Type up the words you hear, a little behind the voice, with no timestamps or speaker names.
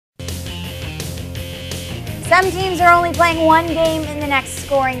Some teams are only playing one game in the next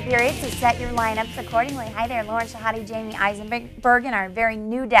scoring period, so set your lineups accordingly. Hi there, Lauren, Shehadi, Jamey Eisenberg, and our very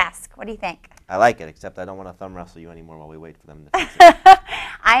new desk. What do you think? I like it, except I don't want to thumb wrestle you anymore while we wait for them to fix it.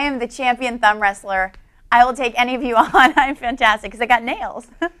 I am the champion thumb wrestler. I will take any of you on. I'm fantastic because I got nails.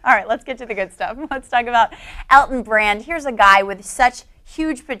 All right, let's get to the good stuff. Let's talk about Elton Brand. Here's a guy with such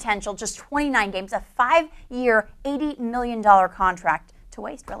huge potential, just 29 games, a 5-year, $80 million contract. To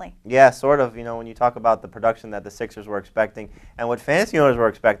waste, really. Yeah, sort of. You know, when you talk about the production that the Sixers were expecting and what fantasy owners were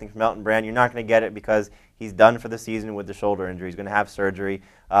expecting from Elton Brand, you're not going to get it because he's done for the season with the shoulder injury. He's going to have surgery.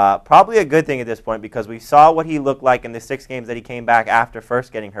 Probably a good thing at this point because we saw what he looked like in the 6 games that he came back after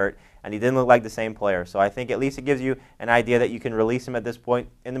first getting hurt, and he didn't look like the same player. So I think at least it gives you an idea that you can release him at this point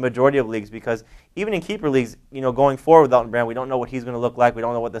in the majority of leagues, because even in keeper leagues, you know, going forward with Elton Brand, we don't know what he's going to look like. We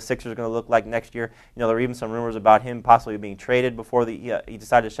don't know what the Sixers are going to look like next year. You know, there are even some rumors about him possibly being traded before he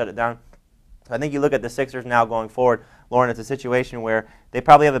decided to shut it down. So I think you look at the Sixers now going forward, Lauren, it's a situation where they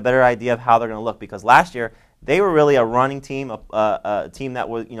probably have a better idea of how they're going to look, because last year they were really a running team, a team that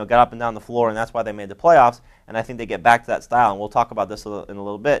was, you know, got up and down the floor, and that's why they made the playoffs. And I think they get back to that style, and we'll talk about this in a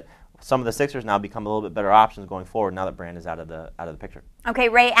little bit. Some of the Sixers now become a little bit better options going forward now that Brand is out of the picture. Okay,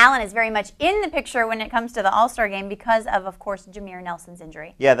 Ray Allen is very much in the picture when it comes to the All-Star game because of course, Jameer Nelson's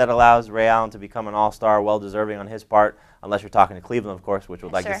injury. Yeah, that allows Ray Allen to become an All-Star, well-deserving on his part, unless you're talking to Cleveland, of course, which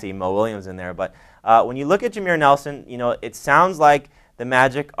would like to see Mo Williams in there. But when you look at Jameer Nelson, you know, it sounds like the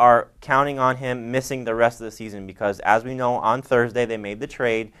Magic are counting on him missing the rest of the season because, as we know, on Thursday they made the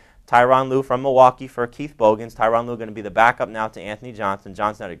trade. Tyronn Lue from Milwaukee for Keith Bogans. Tyronn Lue going to be the backup now to Anthony Johnson.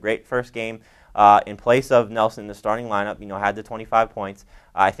 Johnson had a great first game in place of Nelson in the starting lineup. You know, had the 25 points.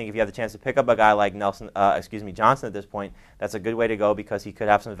 I think if you have the chance to pick up a guy like Johnson at this point, that's a good way to go because he could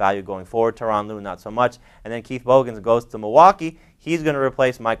have some value going forward. Tyronn Lue, not so much. And then Keith Bogans goes to Milwaukee. He's going to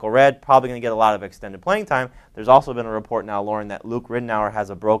replace Michael Redd, probably going to get a lot of extended playing time. There's also been a report now, Lauren, that Luke Ridnour has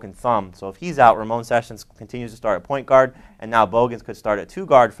a broken thumb. So if he's out, Ramon Sessions continues to start at point guard, and now Bogans could start at 2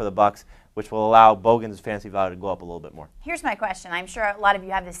 guard for the Bucks, which will allow Bogans' fantasy value to go up a little bit more. Here's my question. I'm sure a lot of you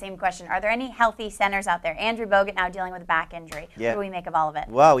have the same question. Are there any healthy centers out there? Andrew Bogut now dealing with a back injury. Yeah. What do we make of all of it?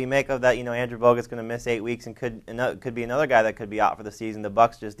 Well, we make of that, you know, Andrew Bogut's going to miss 8 weeks and could be another guy that could be out for the season. The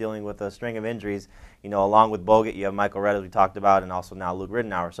Bucks just dealing with a string of injuries. You know, along with Bogut, you have Michael Redd, as we talked about, and also now Luke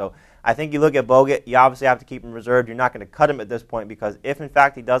Ridnour. So I think you look at Bogut, you obviously have to keep him reserved. You're not going to cut him at this point because if, in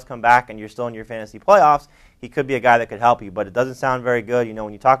fact, he does come back and you're still in your fantasy playoffs, he could be a guy that could help you. But it doesn't sound very good. You know,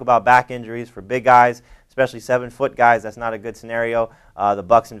 when you talk about back injuries for big guys, especially 7-foot guys, that's not a good scenario. The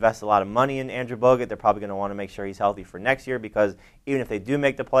Bucks invest a lot of money in Andrew Bogut. They're probably going to want to make sure he's healthy for next year because even if they do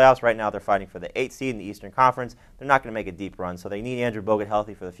make the playoffs, right now they're fighting for the 8th seed in the Eastern Conference. They're not going to make a deep run, so they need Andrew Bogut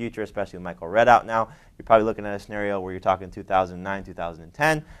healthy for the future, especially with Michael Redd out now. You're probably looking at a scenario where you're talking 2009,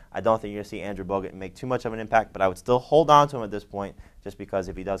 2010. I don't think you're going to see Andrew Bogut make too much of an impact, but I would still hold on to him at this point just because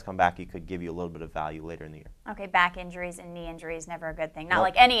if he does come back, he could give you a little bit of value later in the year. Okay, back injuries and knee injuries, never a good thing. Not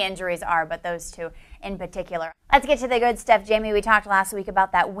like any injuries are, but those two in particular. Let's get to the good stuff. Jamie, we talked last week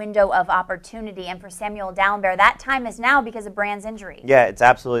about that window of opportunity, and for Samuel Dalembert, that time is now because of Brand's injury. Yeah, it's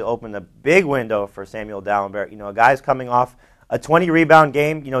absolutely opened a big window for Samuel Dalembert. You know, a guy's coming off a 20-rebound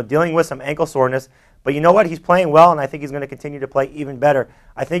game, you know, dealing with some ankle soreness. But you know what? He's playing well, and I think he's going to continue to play even better.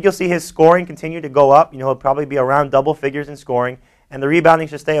 I think you'll see his scoring continue to go up. You know, he'll probably be around double figures in scoring, and the rebounding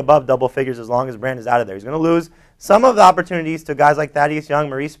should stay above double figures as long as Brand is out of there. He's going to lose some of the opportunities to guys like Thaddeus Young,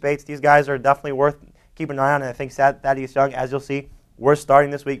 Maurice Bates. These guys are definitely worth keeping an eye on, and I think Thaddeus Young, as you'll see, we're starting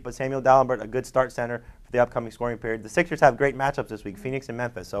this week, but Samuel Dalembert, a good start center for the upcoming scoring period. The Sixers have great matchups this week, Phoenix and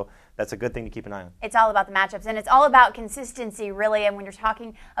Memphis, so that's a good thing to keep an eye on. It's all about the matchups, and it's all about consistency, really, and when you're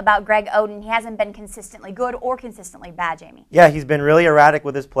talking about Greg Oden, he hasn't been consistently good or consistently bad, Jamie. Yeah, he's been really erratic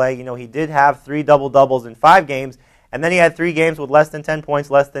with his play. You know, he did have 3 double-doubles in 5 games, and then he had 3 games with less than 10 points,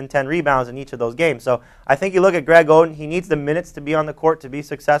 less than 10 rebounds in each of those games. So I think you look at Greg Oden, he needs the minutes to be on the court to be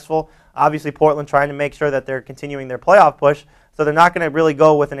successful. Obviously, Portland trying to make sure that they're continuing their playoff push, so they're not going to really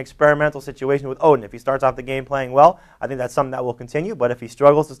go with an experimental situation with Oden. If he starts off the game playing well, I think that's something that will continue. But if he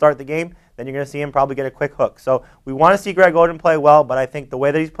struggles to start the game, then you're going to see him probably get a quick hook. So we want to see Greg Oden play well, but I think the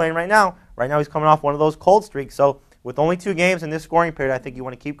way that he's playing right now he's coming off one of those cold streaks. So with only 2 games in this scoring period, I think you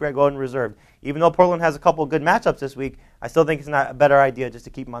want to keep Greg Oden reserved. Even though Portland has a couple of good matchups this week, I still think it's not a better idea just to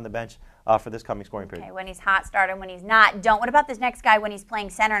keep him on the bench for this coming scoring period. Okay, when he's hot, start him. When he's not, don't. What about this next guy when he's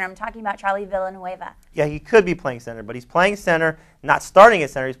playing center? And I'm talking about Charlie Villanueva. Yeah, he could be playing center, but he's playing center, not starting at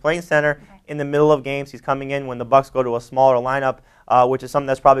center. He's playing center in the middle of games. He's coming in when the Bucks go to a smaller lineup, which is something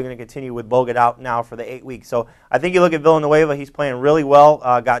that's probably going to continue with Bogut out now for the 8 weeks. So I think you look at Villanueva, he's playing really well,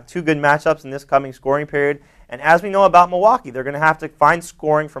 got 2 good matchups in this coming scoring period. And as we know about Milwaukee, they're going to have to find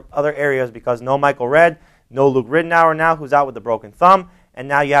scoring from other areas because no Michael Redd, No Luke Ridenour now, who's out with a broken thumb. And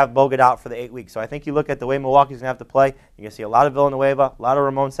now you have Bogut out for the 8 weeks. So I think you look at the way Milwaukee's going to have to play, you're going to see a lot of Villanueva, a lot of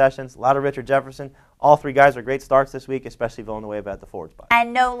Ramon Sessions, a lot of Richard Jefferson. All three guys are great starts this week, especially Villanueva at the forward spot.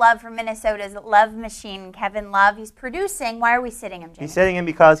 And no love for Minnesota's love machine, Kevin Love. He's producing. Why are we sitting him, Jamey? He's sitting him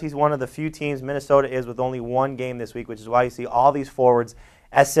because he's one of the few teams Minnesota is with only one game this week, which is why you see all these forwards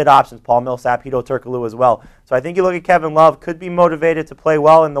as sit options, Paul Millsap, Hedo Turkoglu as well. So I think you look at Kevin Love, could be motivated to play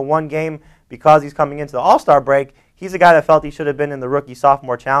well in the one game because he's coming into the All-Star break. He's a guy that felt he should have been in the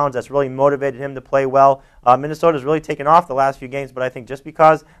rookie-sophomore challenge. That's really motivated him to play well. Minnesota's really taken off the last few games, but I think just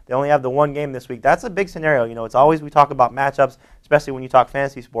because they only have the one game this week, that's a big scenario. You know, it's always we talk about matchups, especially when you talk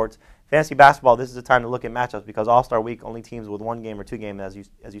fantasy sports. Fantasy basketball, this is the time to look at matchups because All-Star Week, only teams with one game or two games,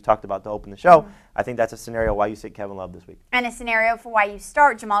 as you talked about to open the show. I think that's a scenario why you sit Kevin Love this week. And a scenario for why you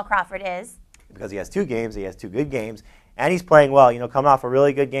start Jamal Crawford is? Because he has two games, he has two good games, and he's playing well. You know, coming off a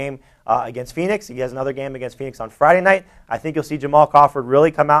really good game against Phoenix. He has another game against Phoenix on Friday night. I think you'll see Jamal Crawford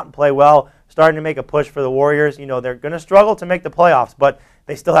really come out and play well, starting to make a push for the Warriors. You know, they're going to struggle to make the playoffs, but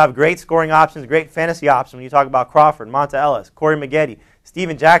they still have great scoring options, great fantasy options. When you talk about Crawford, Monta Ellis, Corey Maggette,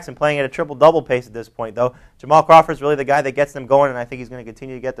 Steven Jackson playing at a triple-double pace at this point, though. Jamal Crawford's really the guy that gets them going, and I think he's going to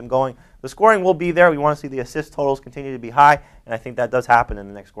continue to get them going. The scoring will be there. We want to see the assist totals continue to be high, and I think that does happen in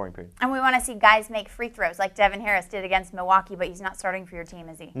the next scoring period. And we want to see guys make free throws like Devin Harris did against Milwaukee, but he's not starting for your team,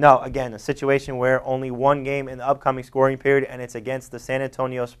 is he? No, again, a situation where only one game in the upcoming scoring period, and it's against the San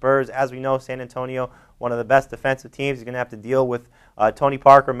Antonio Spurs. As we know, San Antonio, one of the best defensive teams. He's going to have to deal with Tony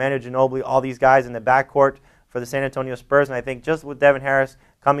Parker, Manu Ginobili, all these guys in the backcourt for the San Antonio Spurs. And I think just with Devin Harris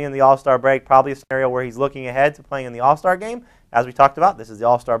coming in the All-Star break, probably a scenario where he's looking ahead to playing in the All-Star game. As we talked about, this is the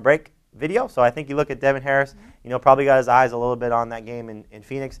All-Star break video. So I think you look at Devin Harris, you know, probably got his eyes a little bit on that game in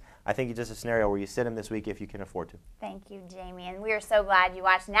Phoenix. I think it's just a scenario where you sit him this week if you can afford to. Thank you, Jamey. And we are so glad you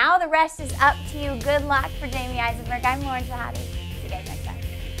watched. Now the rest is up to you. Good luck for Jamey Eisenberg. I'm Lauren Shehadi. See you guys next time.